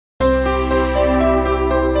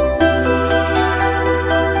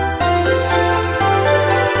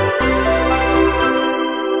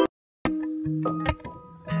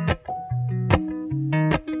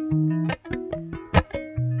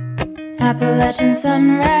Appalachian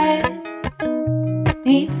sunrise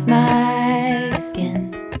meets my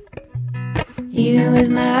skin. Even with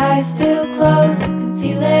my eyes still closed, I can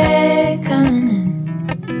feel it coming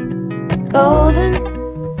in. Golden,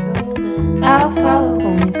 golden, I'll follow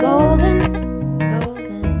only golden,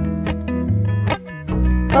 golden,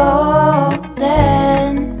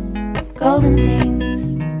 golden, golden things.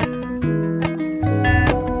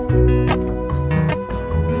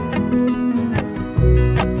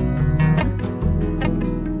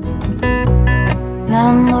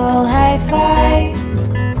 Mountain laurel high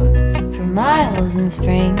fives for miles in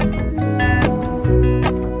spring.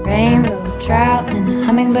 Rainbow trout and a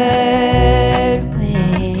hummingbird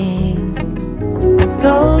wing.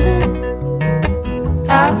 Golden,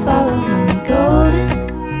 I'll follow only golden,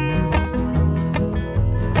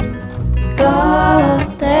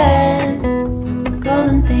 golden,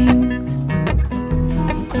 golden things.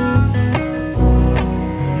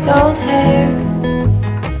 Gold hair,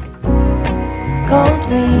 gold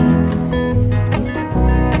rings,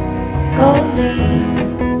 gold leaves,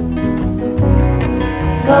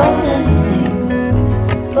 gold anything,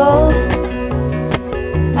 golden,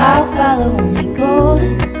 I'll follow only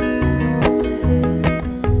golden,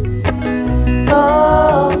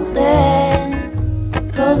 golden,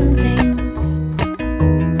 golden things.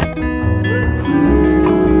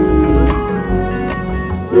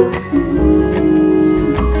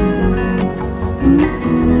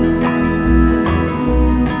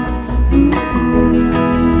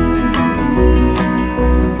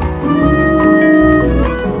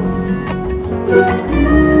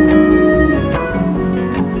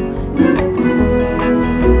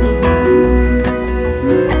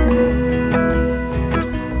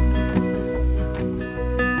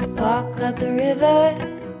 Walk up the river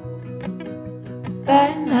by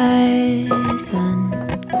my sun.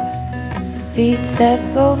 Feet step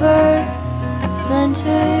over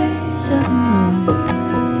splinters of the moon.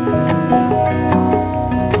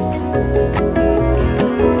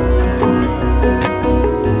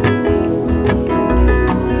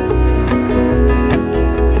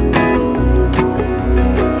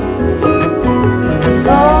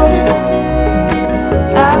 Golden,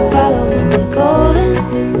 I'll follow only golden,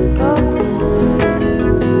 golden,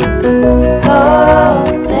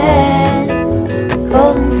 golden,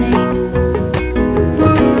 golden things.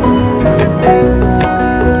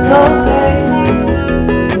 Gold birds,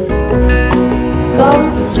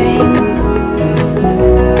 gold string,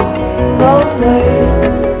 gold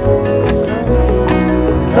words,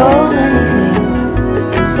 gold anything,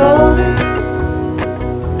 golden,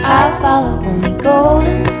 I'll follow only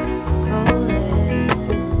golden, golden,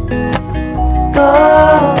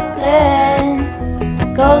 golden,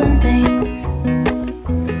 golden things.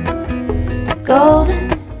 Golden,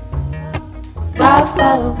 I'll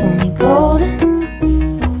follow only golden,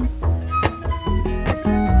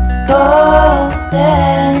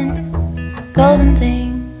 golden, golden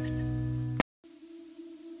things.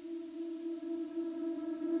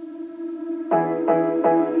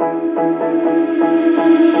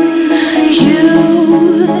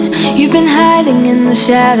 You've been hiding in the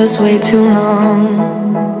shadows way too long.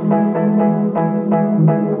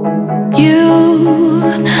 You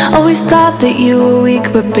always thought that you were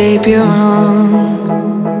weak, but babe, you're wrong.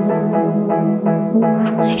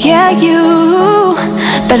 Yeah, you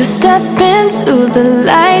better step into the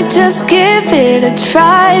light, just give it a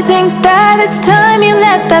try. Think that it's time you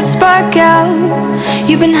let that spark out.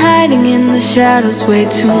 You've been hiding in the shadows way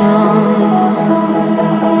too long.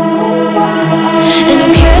 And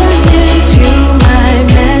who cares if you might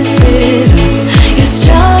mess it up? You're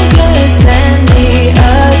stronger than the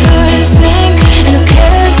others think. And who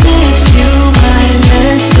cares if you might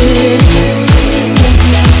mess it up?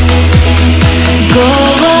 Go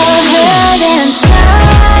ahead and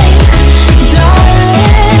shine,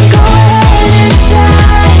 darling, go ahead and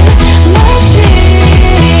shine, my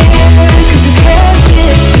dear. 'Cause who cares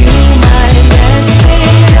if you might mess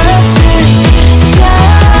it up? Just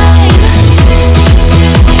shine.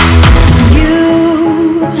 You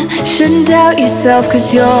shouldn't doubt yourself, 'cause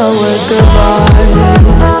you're a work of art.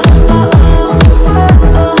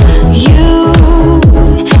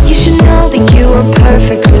 You should know that you are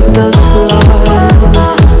perfect with those flaws.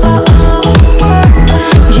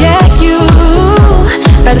 Yeah, you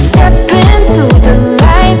better step into the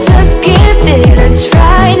light, just give it a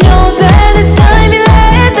try. Know that it's time you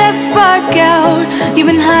let that spark out. You've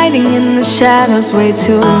been hiding in the shadows way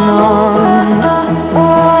too long.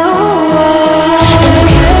 And who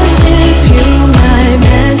cares if you might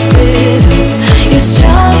mess it up? You're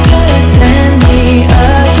stronger than the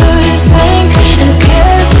others think. And who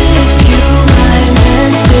cares if you might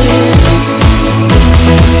mess it up?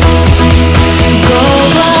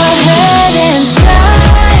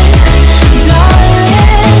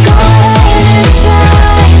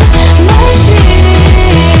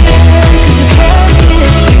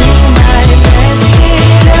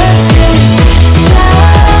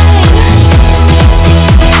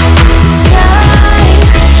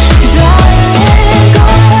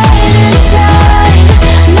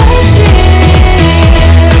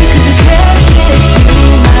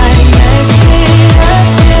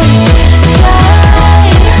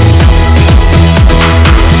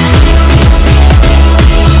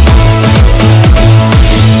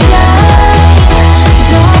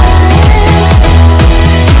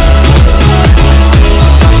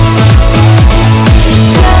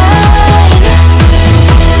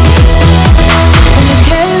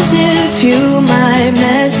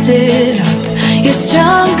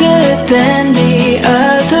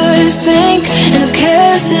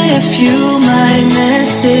 if you might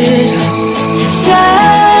miss it.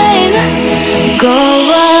 Shine, go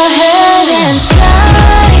ahead and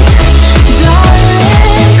shine,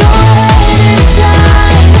 darling, go ahead and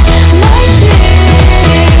shine, my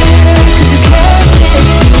dear. 'Cause who cares if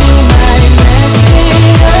you might mess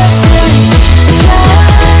it up? Just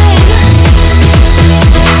shine,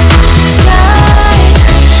 shine,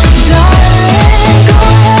 darling, go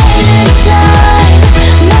ahead and shine,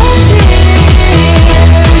 my dear.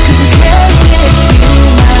 'Cause who cares if you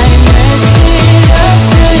might mess it up?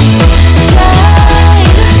 Just shine.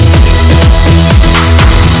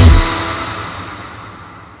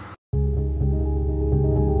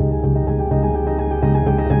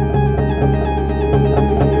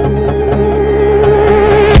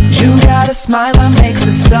 You got a smile that makes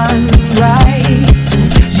the sun rise.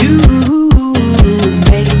 You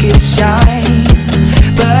make it shine.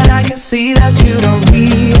 But I can see that you don't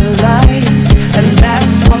realize, and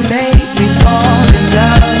that's what made me fall in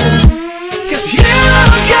love. 'Cause you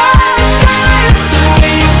got a style, the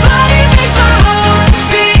way your body makes my heart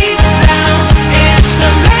beat sound. It's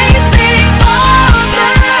amazing all the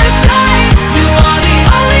time. You are the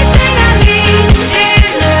only thing I need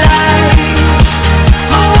in life.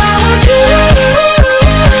 Oh, I want you.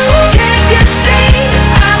 Can't you see?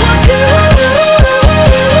 I want you.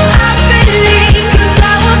 I believe, 'cause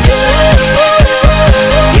I want you.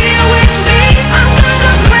 Here with me, I'm gonna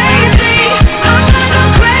go crazy. I'm gonna go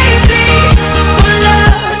crazy for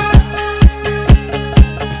love.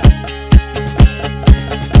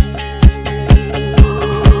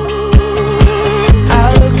 I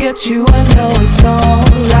look at you, I know it's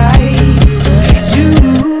alright. You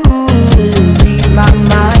read my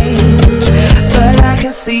mind, but I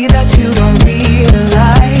can see that you don't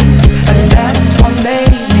realize, and that's what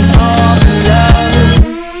made me fall in love.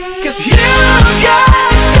 'Cause you got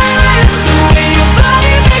style, the way your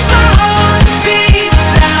body makes my heart beat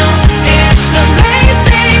sound. It's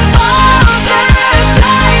amazing all the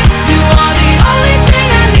time. You are the only thing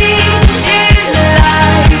I need in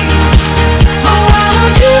life. Oh, I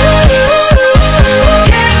want you.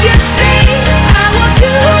 Can't you see? I want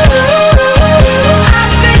you. I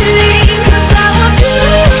believe, 'cause I want you.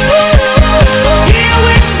 Here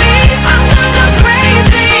with me, I'm gonna go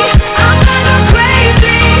crazy. I'm gonna go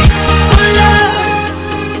crazy for love.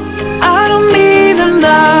 I don't need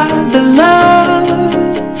another love.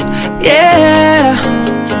 Yeah,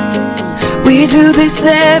 we do this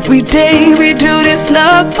every day. We do this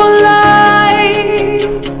love for life.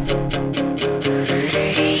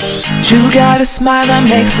 You got a smile that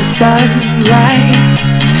makes the sun rise.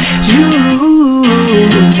 You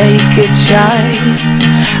make it shine.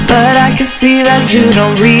 But I can see that you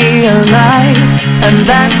don't realize, and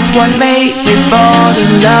that's what made me fall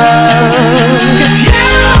in love. 'Cause you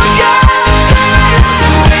got style, the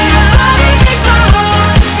way your body makes my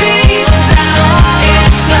heart beat sound.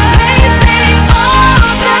 It's amazing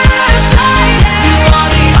all the time. You are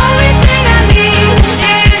the only thing I need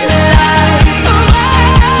in life.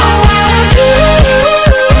 Oh, I want you.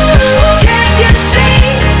 Can't you see?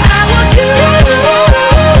 I want you.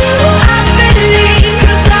 I believe,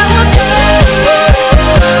 'cause I want you.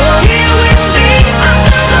 Here with me, I'm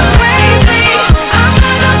gonna go crazy. I'm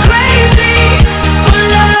gonna go crazy for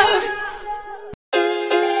love.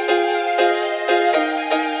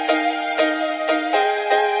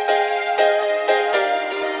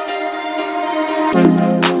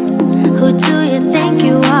 Who do you think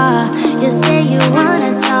you are? You say you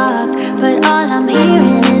wanna talk, but all I'm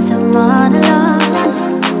hearing is a monologue.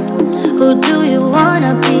 Who do you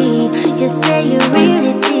wanna be? You say you're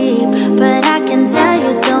really deep, but I can tell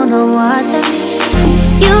you don't know what that means.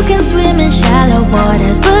 You can swim in shallow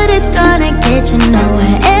waters, but it's gonna get you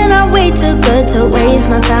nowhere. And I'm way too good to waste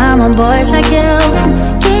my time on boys like you.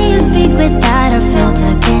 Can you speak without a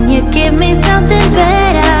filter? Can you give me something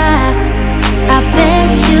better? I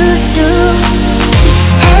bet you do.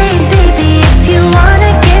 Hey baby, if you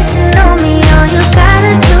wanna get to know me, all you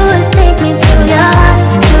gotta do is take me to your heart,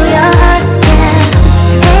 yeah.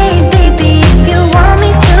 Hey baby, if you want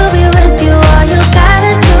me to be with you, all you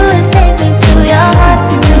gotta do is take me to your heart,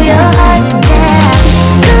 yeah.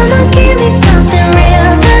 Come on, give me something real,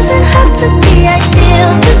 doesn't have to be ideal,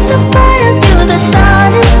 just a part of you that's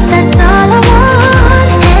honest, that's all I want.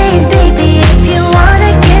 Hey baby, if you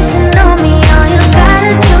wanna get to know me, all you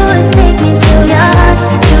gotta do is take me to your heart,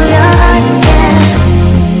 yeah.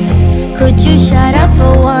 Could you shut up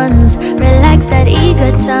for once, relax that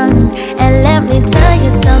eager tongue, and let me tell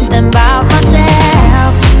you something about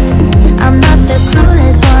myself. I'm not the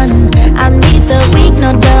clueless one, I'm neither weak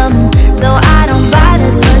nor dumb.